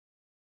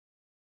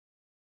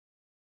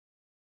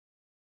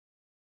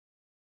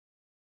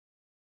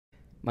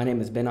My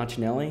name is Ben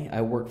Achinelli.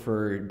 I work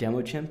for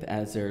DemoChimp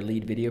as their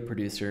lead video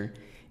producer,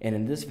 and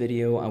in this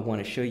video I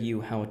want to show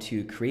you how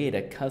to create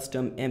a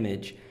custom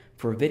image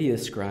for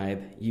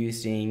VideoScribe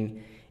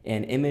using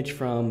an image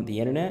from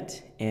the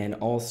internet and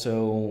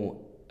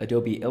also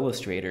Adobe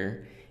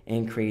Illustrator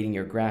and creating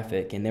your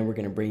graphic, and then we're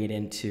going to bring it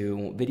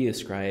into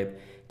VideoScribe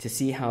to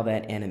see how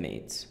that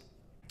animates.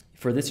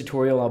 For this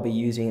tutorial I'll be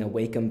using a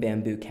Wacom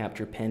Bamboo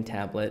Capture Pen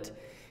tablet,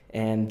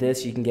 and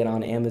this you can get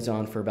on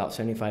Amazon for about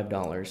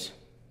 $75.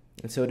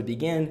 And so to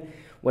begin,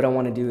 what I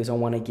want to do is I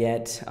want to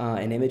get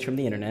an image from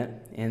the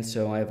internet, and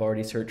so I've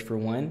already searched for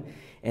one,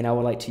 and I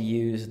would like to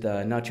use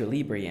the Nacho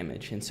Libre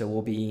image, and so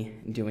we'll be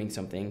doing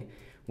something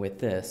with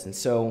this. And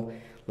so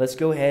let's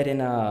go ahead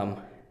and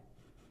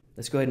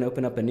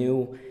open up a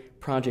new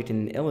project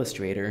in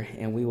Illustrator,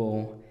 and we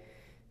will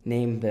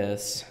name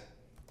this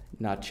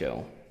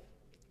Nacho.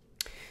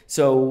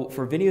 So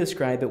for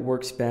VideoScribe, it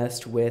works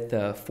best with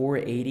a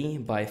 480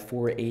 by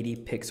 480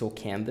 pixel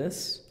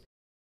canvas.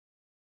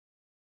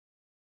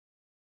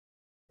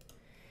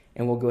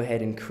 And we'll go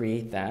ahead and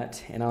create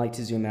that. And I like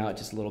to zoom out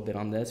just a little bit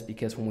on this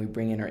because when we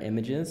bring in our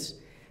images,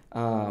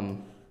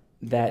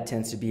 that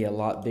tends to be a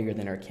lot bigger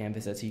than our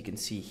canvas, as you can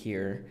see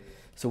here.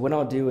 So what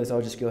I'll do is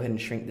I'll just go ahead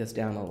and shrink this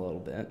down a little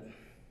bit.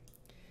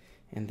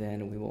 And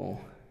then we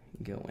will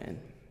go in.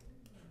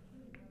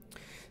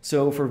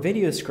 So for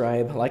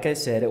VideoScribe, like I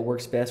said, it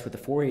works best with the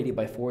 480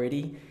 by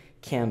 480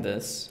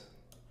 canvas.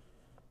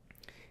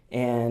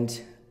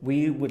 And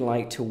we would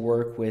like to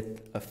work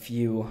with a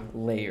few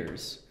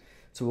layers.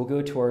 So we'll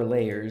go to our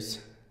layers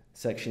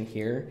section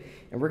here,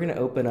 and we're going to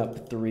open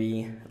up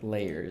 3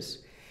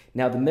 layers.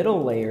 Now the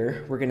middle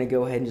layer, we're going to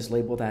go ahead and just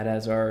label that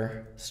as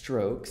our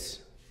strokes.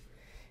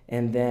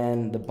 And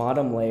then the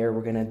bottom layer,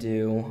 we're going to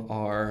do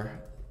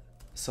our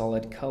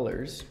solid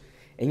colors.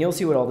 And you'll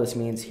see what all this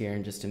means here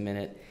in just a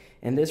minute.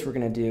 And this, we're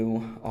going to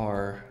do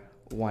our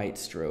white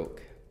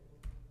stroke.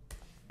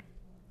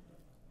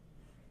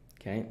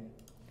 Okay.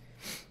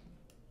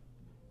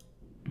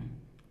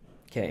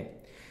 Okay.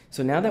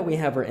 So now that we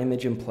have our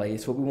image in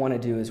place, what we want to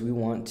do is we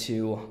want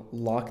to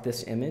lock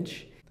this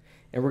image,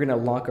 and we're going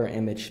to lock our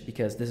image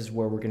because this is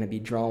where we're going to be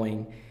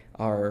drawing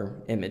our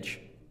image.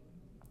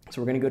 So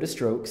we're going to go to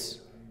strokes,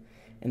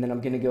 and then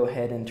I'm going to go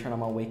ahead and turn on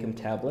my Wacom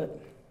tablet.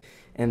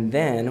 And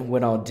then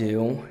what I'll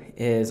do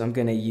is I'm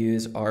going to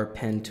use our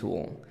pen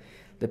tool.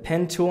 The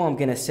pen tool, I'm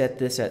going to set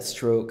this at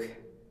stroke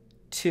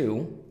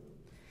 2,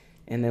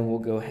 and then we'll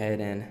go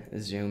ahead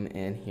and zoom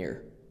in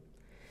here.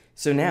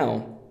 So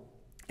now,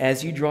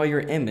 as you draw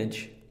your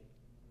image,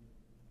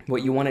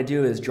 what you want to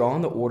do is draw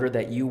in the order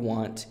that you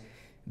want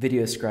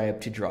VideoScribe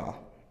to draw.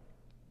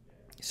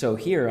 So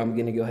here I'm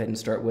going to go ahead and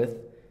start with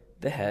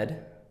the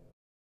head.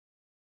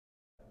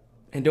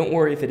 And don't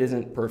worry if it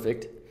isn't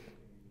perfect.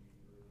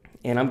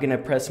 And I'm going to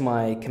press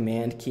my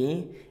Command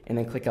key and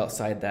then click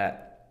outside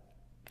that.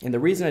 And the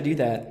reason I do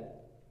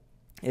that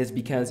is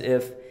because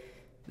if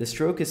the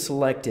stroke is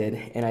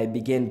selected and I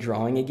begin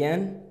drawing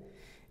again,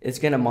 it's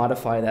going to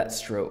modify that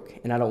stroke,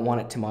 and I don't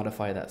want it to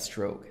modify that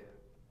stroke.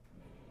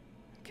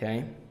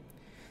 Okay?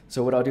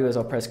 So what I'll do is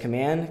I'll press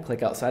Command,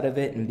 click outside of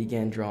it, and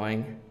begin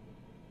drawing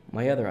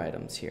my other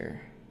items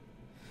here.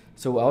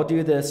 So I'll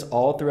do this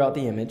all throughout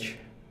the image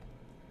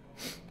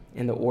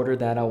in the order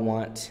that I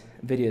want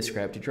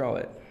VideoScribe to draw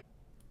it.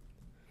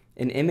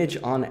 An image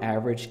on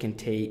average can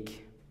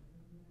take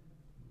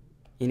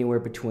anywhere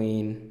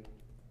between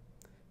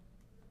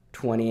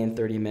 20 and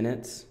 30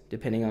 minutes,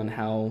 depending on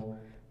how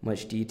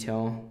much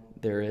detail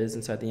there is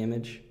inside the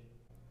image.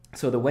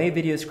 So the way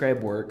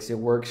VideoScribe works, it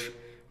works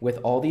with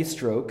all these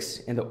strokes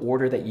in the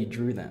order that you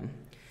drew them.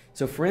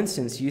 So for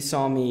instance, you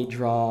saw me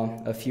draw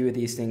a few of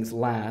these things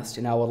last,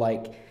 and I would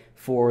like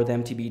for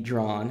them to be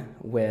drawn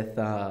with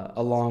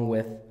along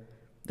with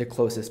their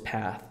closest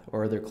path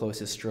or their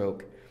closest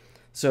stroke.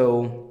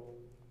 So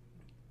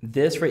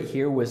this right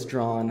here was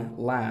drawn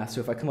last.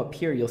 So if I come up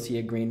here, you'll see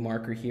a green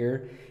marker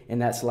here,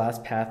 and that's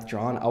last path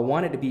drawn. I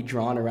want it to be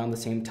drawn around the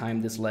same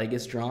time this leg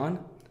is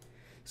drawn.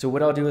 So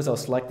what I'll do is I'll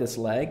select this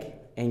leg,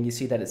 and you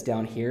see that it's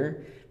down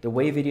here. The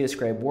way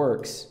VideoScribe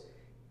works,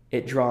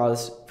 it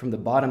draws from the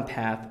bottom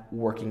path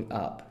working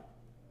up.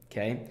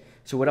 Okay?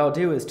 So what I'll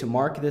do is to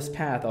mark this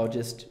path, I'll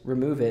just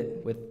remove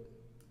it with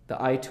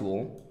the eye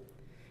tool,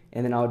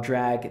 and then I'll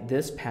drag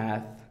this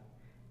path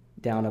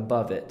down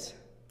above it.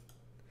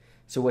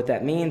 So what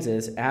that means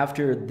is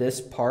after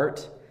this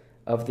part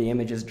of the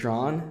image is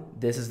drawn,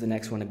 this is the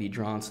next one to be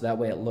drawn, so that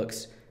way it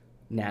looks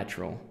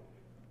natural.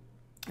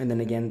 And then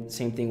again,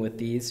 same thing with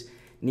these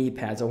knee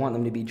pads. I want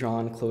them to be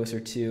drawn closer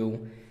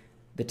to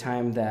the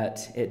time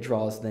that it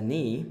draws the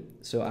knee,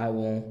 so I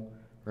will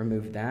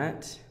remove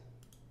that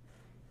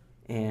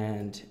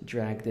and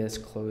drag this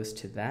close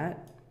to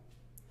that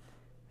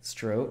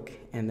stroke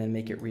and then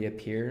make it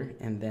reappear,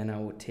 and then I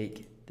will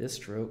take this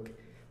stroke,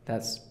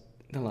 that's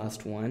the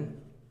last one.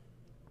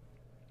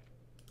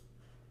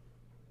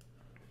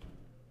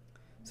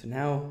 So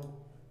now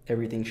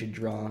everything should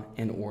draw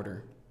in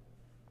order.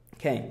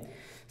 Okay,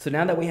 so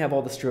now that we have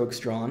all the strokes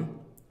drawn,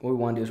 what we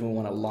want to do is we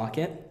want to lock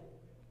it.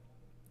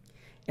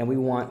 and we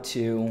want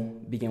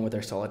to begin with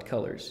our solid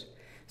colors.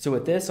 So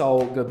with this,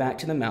 I'll go back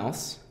to the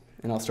mouse,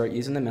 and I'll start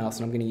using the mouse,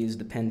 and I'm going to use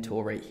the pen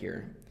tool right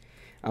here.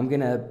 I'm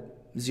going to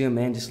zoom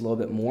in just a little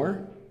bit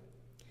more.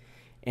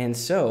 And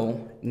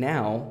so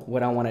now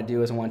what I want to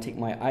do is I want to take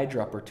my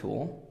eyedropper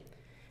tool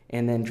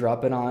and then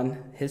drop it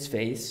on his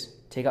face,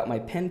 take out my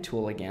pen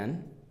tool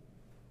again,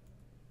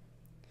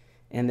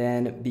 and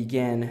then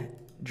begin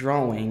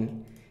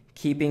drawing,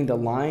 keeping the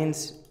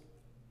lines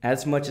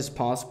as much as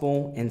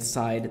possible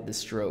inside the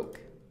stroke.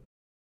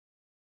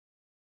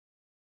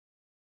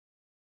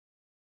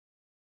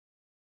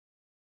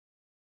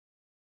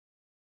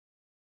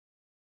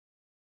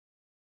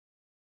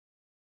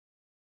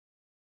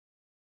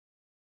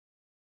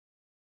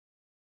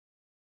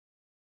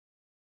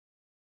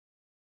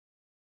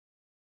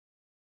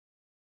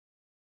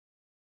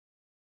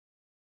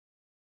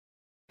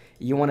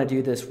 You want to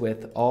do this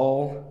with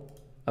all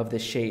of the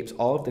shapes,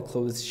 all of the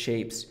closed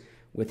shapes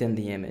within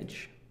the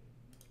image.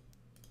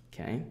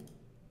 Okay.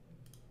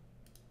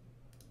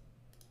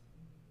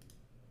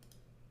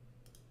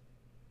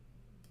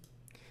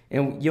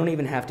 And you don't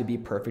even have to be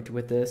perfect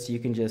with this. You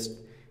can just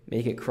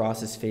make it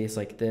cross his face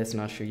like this,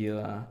 and I'll show you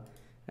a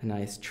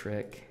nice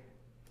trick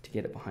to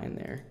get it behind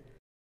there.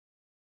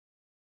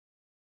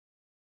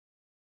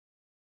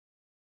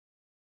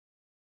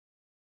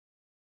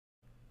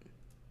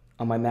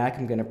 On my Mac,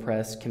 I'm going to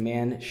press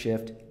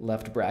Command-Shift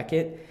left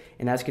bracket,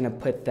 and that's going to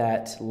put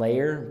that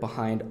layer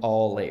behind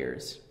all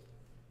layers.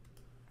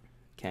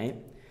 Okay,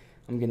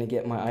 I'm going to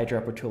get my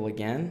eyedropper tool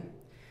again.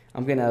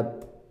 I'm going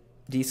to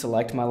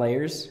deselect my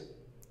layers.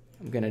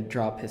 I'm going to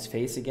drop his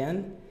face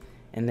again,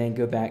 and then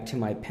go back to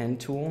my pen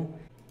tool,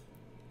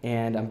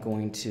 and I'm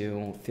going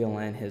to fill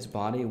in his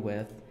body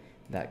with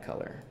that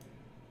color.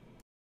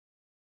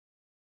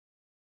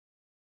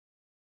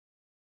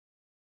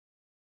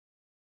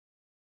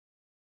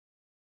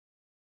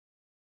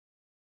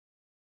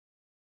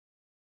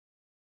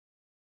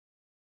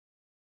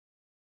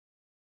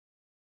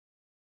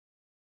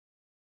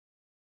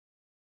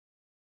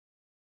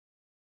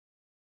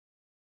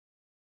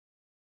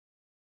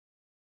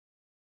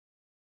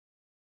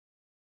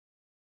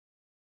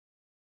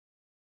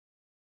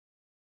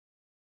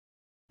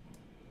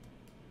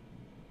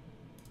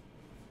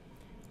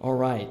 All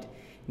right,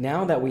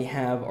 now that we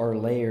have our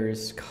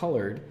layers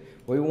colored,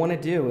 what we want to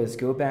do is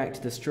go back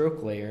to the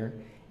stroke layer,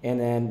 and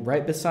then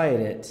right beside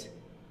it,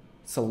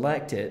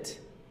 select it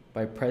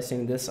by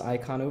pressing this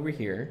icon over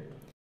here.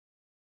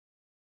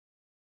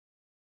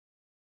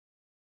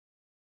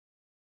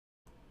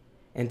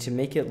 And to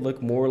make it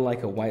look more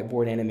like a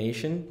whiteboard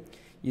animation,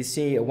 you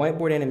see a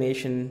whiteboard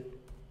animation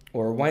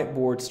or a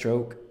whiteboard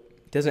stroke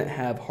doesn't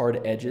have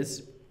hard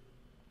edges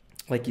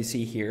like you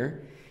see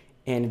here,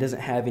 and it doesn't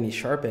have any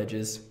sharp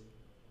edges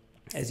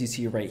as you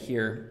see right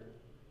here.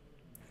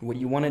 What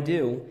you want to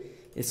do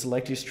is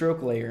select your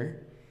stroke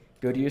layer,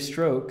 go to your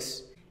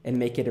strokes, and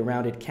make it a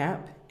rounded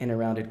cap and a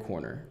rounded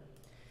corner.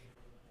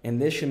 And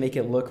this should make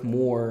it look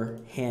more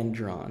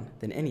hand-drawn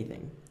than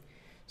anything.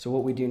 So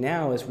what we do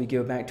now is we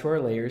go back to our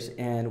layers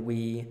and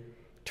we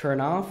turn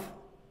off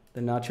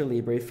the Nacho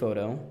Libre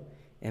photo,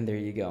 and there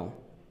you go.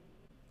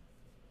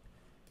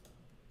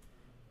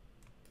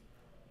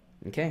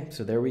 Okay,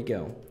 so there we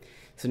go.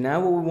 So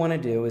now what we want to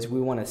do is we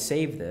want to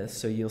save this.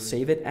 So you'll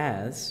save it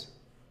as,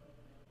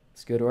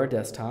 let's go to our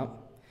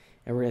desktop,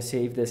 and we're going to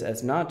save this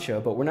as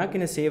Nacho, but we're not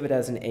going to save it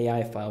as an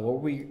AI file.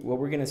 What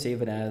we're going to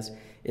save it as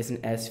is an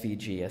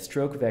SVG, a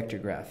stroke vector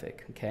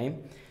graphic, okay?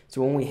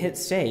 So when we hit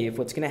save,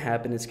 what's going to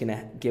happen is going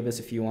to give us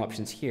a few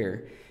options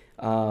here.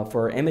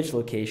 For our image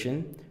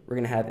location, we're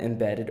going to have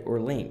embedded or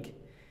link.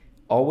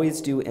 Always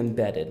do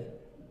embedded.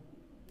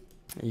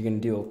 You're going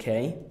to do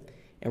OK.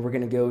 And we're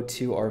going to go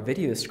to our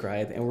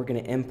VideoScribe, and we're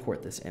going to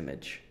import this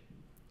image.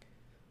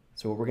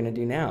 So what we're going to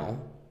do now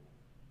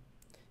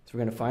is we're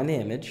going to find the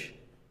image,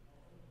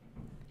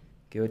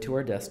 go to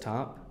our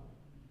desktop,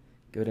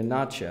 go to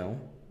Nacho,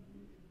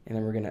 and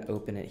then we're going to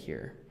open it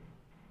here.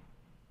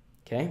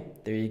 Okay,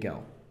 there you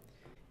go.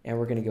 And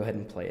we're going to go ahead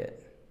and play it.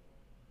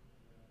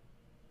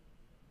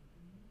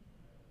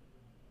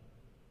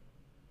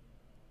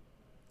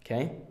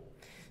 Okay,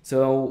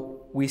 so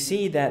we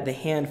see that the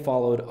hand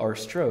followed our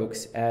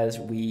strokes as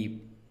we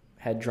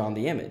had drawn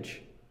the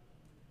image.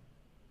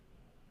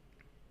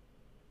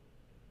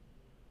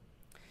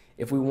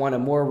 If we want a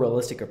more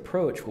realistic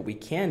approach, what we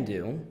can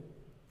do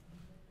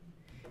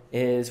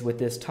is with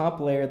this top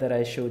layer that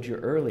I showed you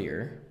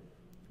earlier,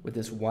 with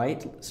this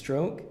white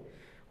stroke,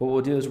 what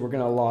we'll do is we're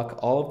going to lock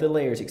all of the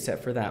layers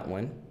except for that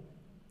one.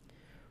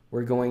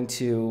 We're going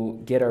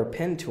to get our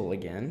pen tool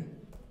again.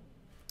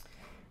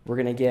 We're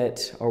going to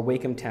get our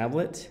Wacom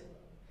tablet,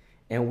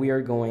 and we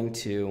are going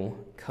to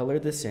color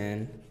this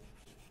in.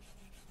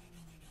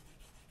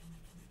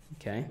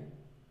 Okay.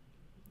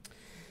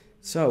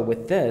 So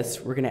with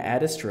this, we're going to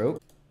add a stroke.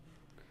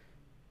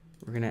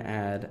 We're going to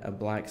add a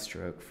black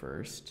stroke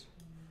first.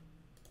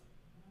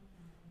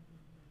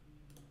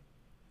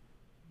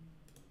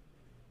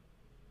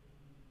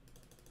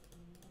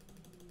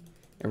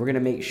 And we're going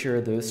to make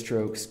sure those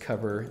strokes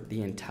cover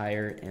the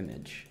entire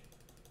image.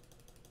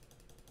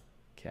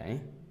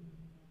 Okay.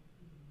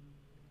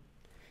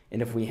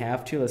 And if we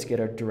have to, let's get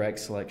our direct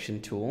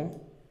selection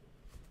tool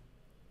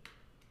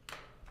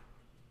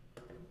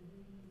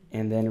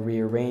and then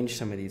rearrange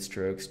some of these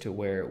strokes to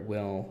where it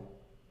will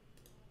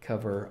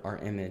cover our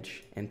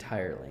image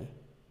entirely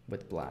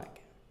with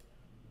black.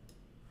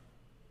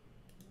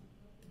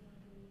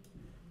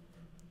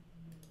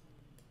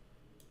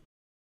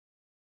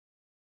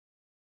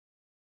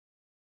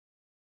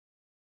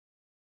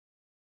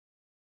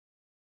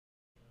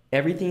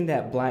 Everything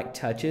that black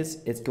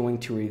touches, it's going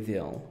to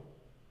reveal,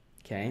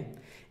 okay?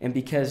 And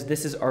because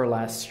this is our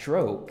last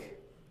stroke,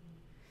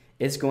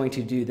 it's going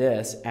to do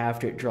this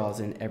after it draws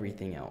in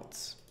everything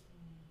else.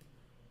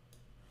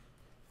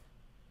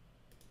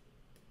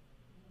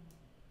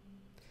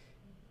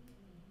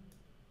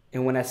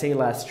 And when I say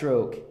last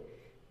stroke,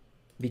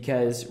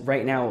 because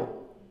right now,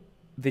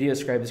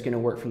 VideoScribe is going to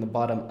work from the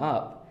bottom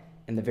up,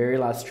 and the very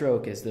last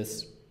stroke is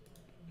this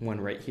one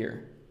right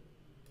here.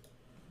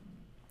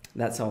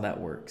 That's how that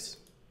works.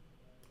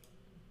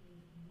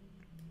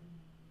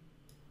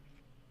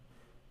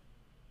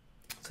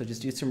 So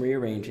just do some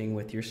rearranging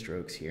with your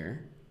strokes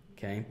here,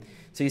 okay?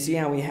 So you see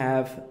how we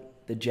have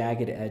the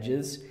jagged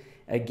edges?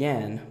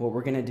 Again, what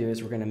we're gonna do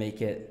is we're gonna make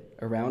it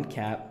a round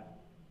cap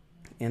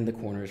and the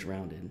corners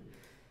rounded.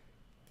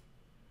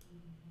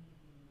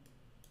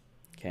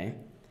 Okay?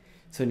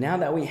 So now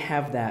that we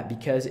have that,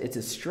 because it's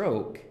a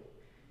stroke,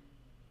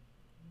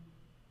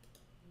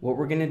 what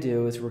we're gonna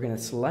do is we're gonna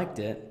select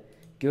it,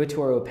 go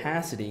to our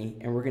opacity,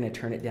 and we're going to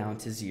turn it down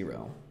to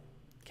 0.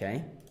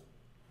 Okay?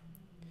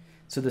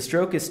 So the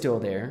stroke is still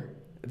there.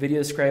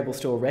 VideoScribe will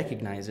still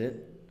recognize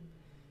it,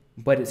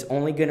 but it's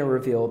only going to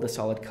reveal the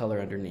solid color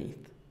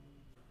underneath.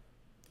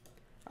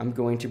 I'm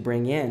going to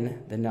bring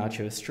in the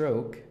nacho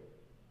stroke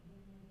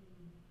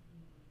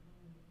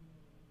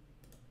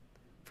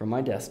from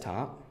my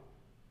desktop,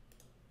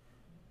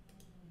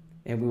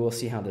 and we will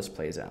see how this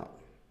plays out.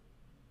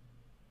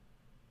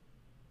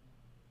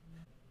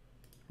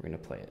 We're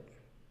going to play it.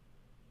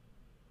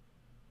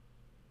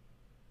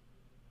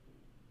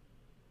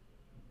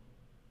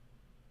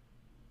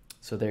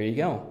 So there you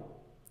go.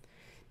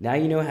 Now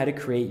you know how to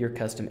create your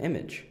custom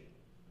image.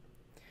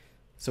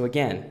 So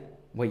again,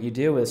 what you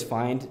do is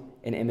find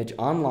an image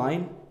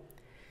online,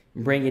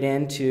 bring it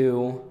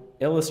into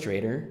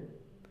Illustrator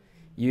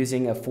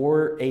using a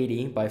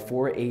 480 by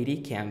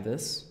 480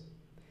 canvas,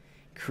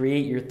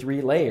 create your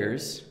 3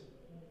 layers,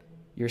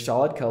 your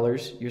solid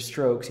colors, your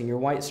strokes, and your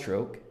white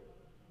stroke.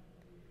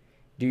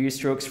 Do your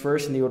strokes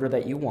first in the order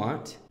that you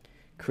want.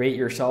 Create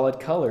your solid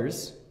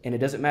colors, and it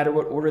doesn't matter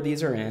what order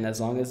these are in as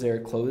long as they're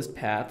closed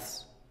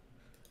paths,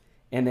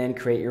 and then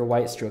create your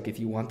white stroke if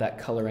you want that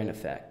color in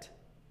effect.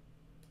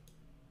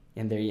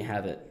 And there you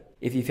have it.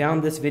 If you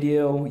found this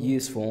video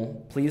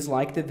useful, please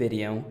like the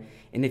video,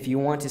 and if you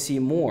want to see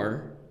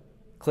more,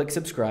 click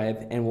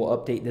subscribe and we'll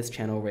update this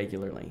channel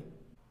regularly.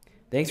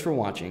 Thanks for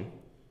watching.